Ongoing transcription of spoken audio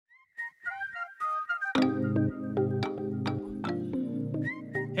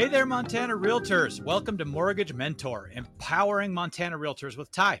Hey there, Montana Realtors. Welcome to Mortgage Mentor, empowering Montana Realtors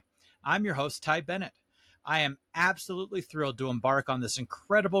with Ty. I'm your host, Ty Bennett. I am absolutely thrilled to embark on this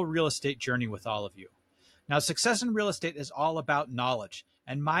incredible real estate journey with all of you. Now, success in real estate is all about knowledge,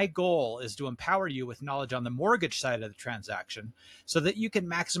 and my goal is to empower you with knowledge on the mortgage side of the transaction so that you can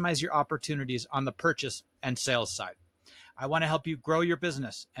maximize your opportunities on the purchase and sales side. I want to help you grow your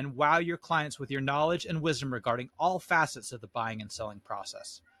business and wow your clients with your knowledge and wisdom regarding all facets of the buying and selling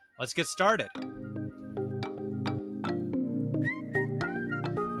process. Let's get started.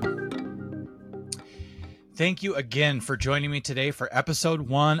 Thank you again for joining me today for episode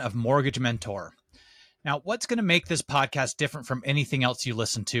 1 of Mortgage Mentor. Now, what's going to make this podcast different from anything else you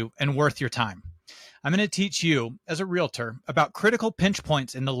listen to and worth your time? I'm going to teach you, as a realtor, about critical pinch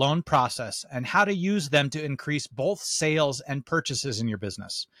points in the loan process and how to use them to increase both sales and purchases in your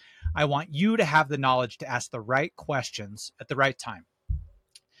business. I want you to have the knowledge to ask the right questions at the right time.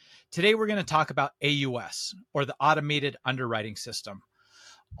 Today, we're going to talk about AUS, or the Automated Underwriting System.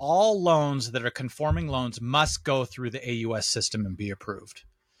 All loans that are conforming loans must go through the AUS system and be approved.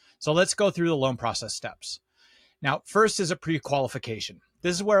 So let's go through the loan process steps. Now, first is a pre-qualification.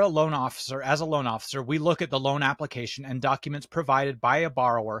 This is where as a loan officer, we look at the loan application and documents provided by a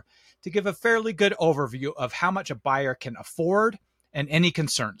borrower to give a fairly good overview of how much a buyer can afford and any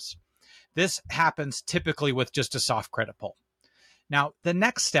concerns. This happens typically with just a soft credit pull. Now, the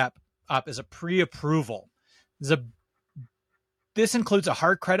next step up is a pre-approval. This includes a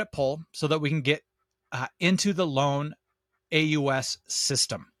hard credit pull so that we can get into the loan AUS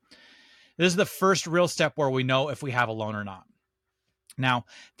system. This is the first real step where we know if we have a loan or not. Now,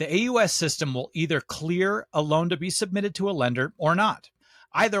 the AUS system will either clear a loan to be submitted to a lender or not.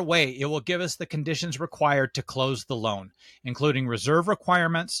 Either way, it will give us the conditions required to close the loan, including reserve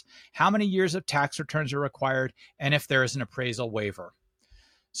requirements, how many years of tax returns are required, and if there is an appraisal waiver.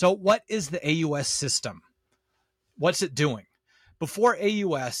 So what is the AUS system? What's it doing? Before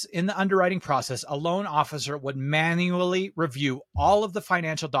AUS, in the underwriting process, a loan officer would manually review all of the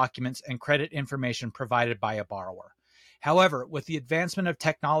financial documents and credit information provided by a borrower. However, with the advancement of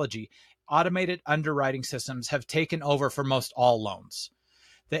technology, automated underwriting systems have taken over for most all loans.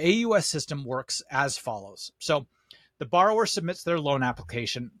 The AUS system works as follows. So the borrower submits their loan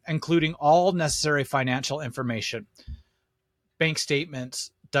application, including all necessary financial information, bank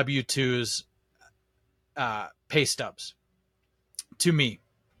statements, W-2s, pay stubs, to me,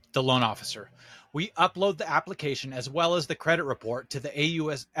 the loan officer. We upload the application as well as the credit report to the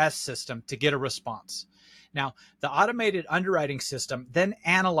AUS system to get a response. Now, the automated underwriting system then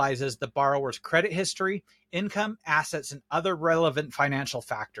analyzes the borrower's credit history, income, assets, and other relevant financial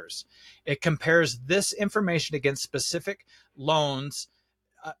factors. It compares this information against specific loans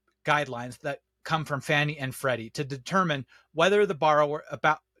guidelines that come from Fannie and Freddie to determine whether the borrower's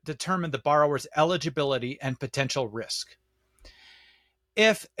eligibility and potential risk.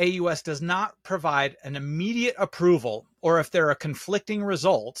 If AUS does not provide an immediate approval, or if there are conflicting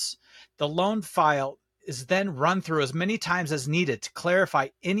results, the loan file is then run through as many times as needed to clarify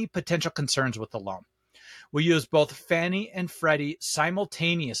any potential concerns with the loan. We use both Fannie and Freddie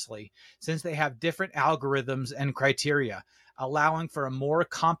simultaneously since they have different algorithms and criteria, allowing for a more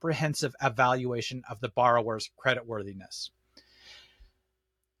comprehensive evaluation of the borrower's creditworthiness.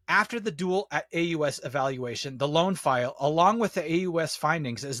 After the dual AUS evaluation, the loan file, along with the AUS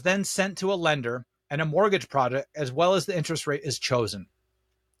findings, is then sent to a lender and a mortgage product, as well as the interest rate is chosen.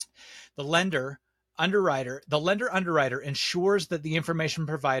 The lender underwriter ensures that the information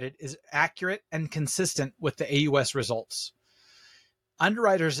provided is accurate and consistent with the AUS results.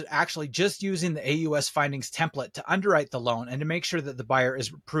 Underwriters are actually just using the AUS findings template to underwrite the loan and to make sure that the buyer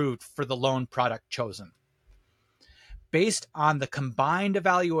is approved for the loan product chosen. Based on the combined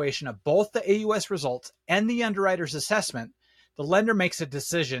evaluation of both the AUS results and the underwriter's assessment, the lender makes a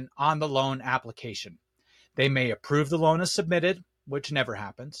decision on the loan application. They may approve the loan as submitted, which never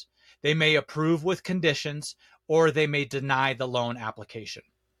happens. They may approve with conditions, or they may deny the loan application.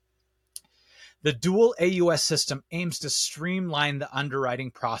 The dual AUS system aims to streamline the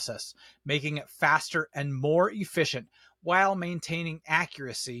underwriting process, making it faster and more efficient while maintaining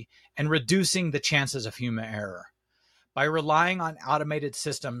accuracy and reducing the chances of human error. By relying on automated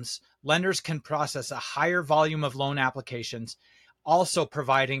systems, lenders can process a higher volume of loan applications, also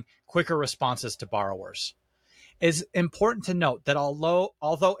providing quicker responses to borrowers. It's important to note that although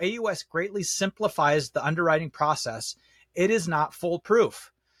AUS greatly simplifies the underwriting process, it is not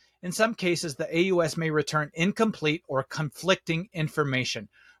foolproof. In some cases, the AUS may return incomplete or conflicting information,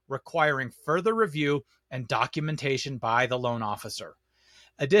 requiring further review and documentation by the loan officer.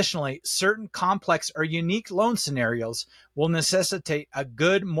 Additionally, certain complex or unique loan scenarios will necessitate a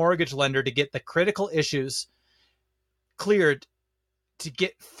good mortgage lender to get the critical issues cleared to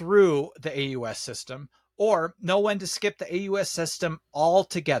get through the AUS system, or know when to skip the AUS system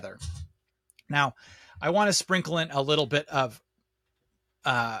altogether. Now, I want to sprinkle in a little bit of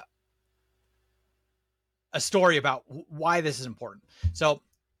a story about why this is important. So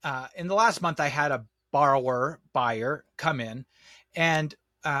in the last month, I had a buyer come in, and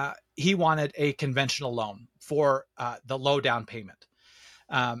he wanted a conventional loan for the low down payment.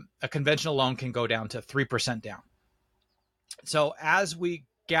 A conventional loan can go down to 3% down. So as we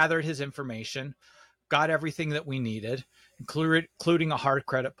gathered his information, got everything that we needed, including a hard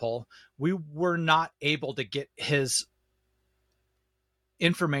credit pull, we were not able to get his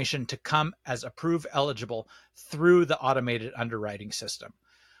information to come as approved eligible through the automated underwriting system.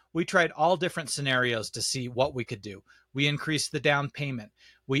 We tried all different scenarios to see what we could do. We increased the down payment.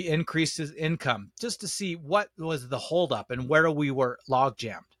 We increased his income just to see what was the holdup and where we were log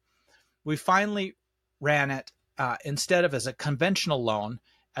jammed. We finally ran it instead of as a conventional loan,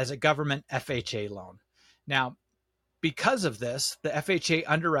 as a government FHA loan. Now, because of this, the FHA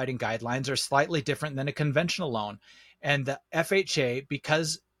underwriting guidelines are slightly different than a conventional loan. And the FHA,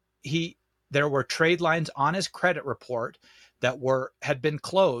 because there were trade lines on his credit report that had been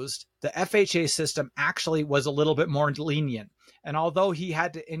closed, the FHA system actually was a little bit more lenient. And although he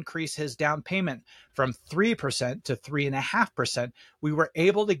had to increase his down payment from 3% to 3.5%, we were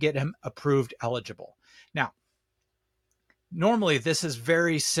able to get him approved eligible. Now, normally this is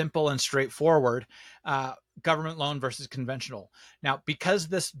very simple and straightforward, government loan versus conventional. Now, because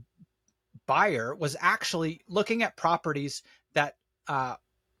this buyer was actually looking at properties that,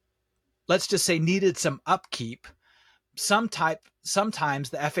 let's just say, needed some upkeep, sometimes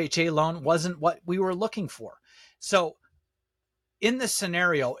the FHA loan wasn't what we were looking for. So in this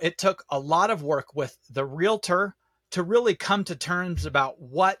scenario, it took a lot of work with the realtor to really come to terms about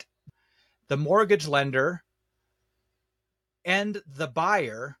what the mortgage lender and the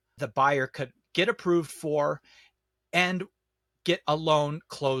buyer could get approved for and get a loan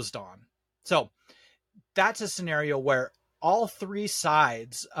closed on. So that's a scenario where all three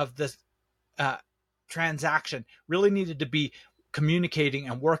sides of the transaction really needed to be communicating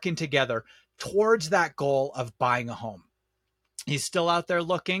and working together towards that goal of buying a home. He's still out there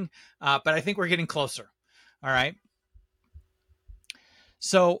looking, but I think we're getting closer. All right.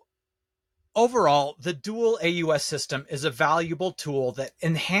 So overall, the dual AUS system is a valuable tool that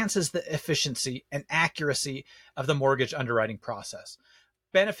enhances the efficiency and accuracy of the mortgage underwriting process,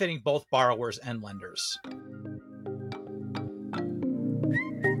 benefiting both borrowers and lenders.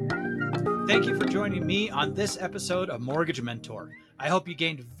 Thank you for joining me on this episode of Mortgage Mentor. I hope you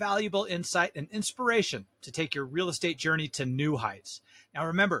gained valuable insight and inspiration to take your real estate journey to new heights. Now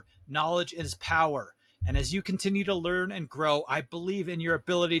remember, knowledge is power. And as you continue to learn and grow, I believe in your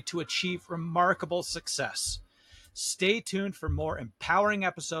ability to achieve remarkable success. Stay tuned for more empowering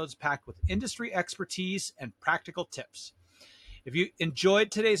episodes packed with industry expertise and practical tips. If you enjoyed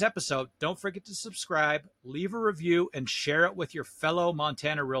today's episode, don't forget to subscribe, leave a review, and share it with your fellow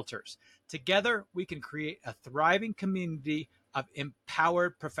Montana realtors. Together, we can create a thriving community of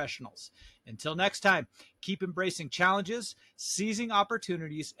empowered professionals. Until next time, keep embracing challenges, seizing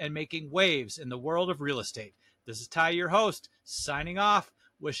opportunities, and making waves in the world of real estate. This is Ty, your host, signing off,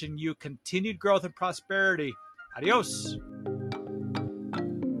 wishing you continued growth and prosperity. Adios.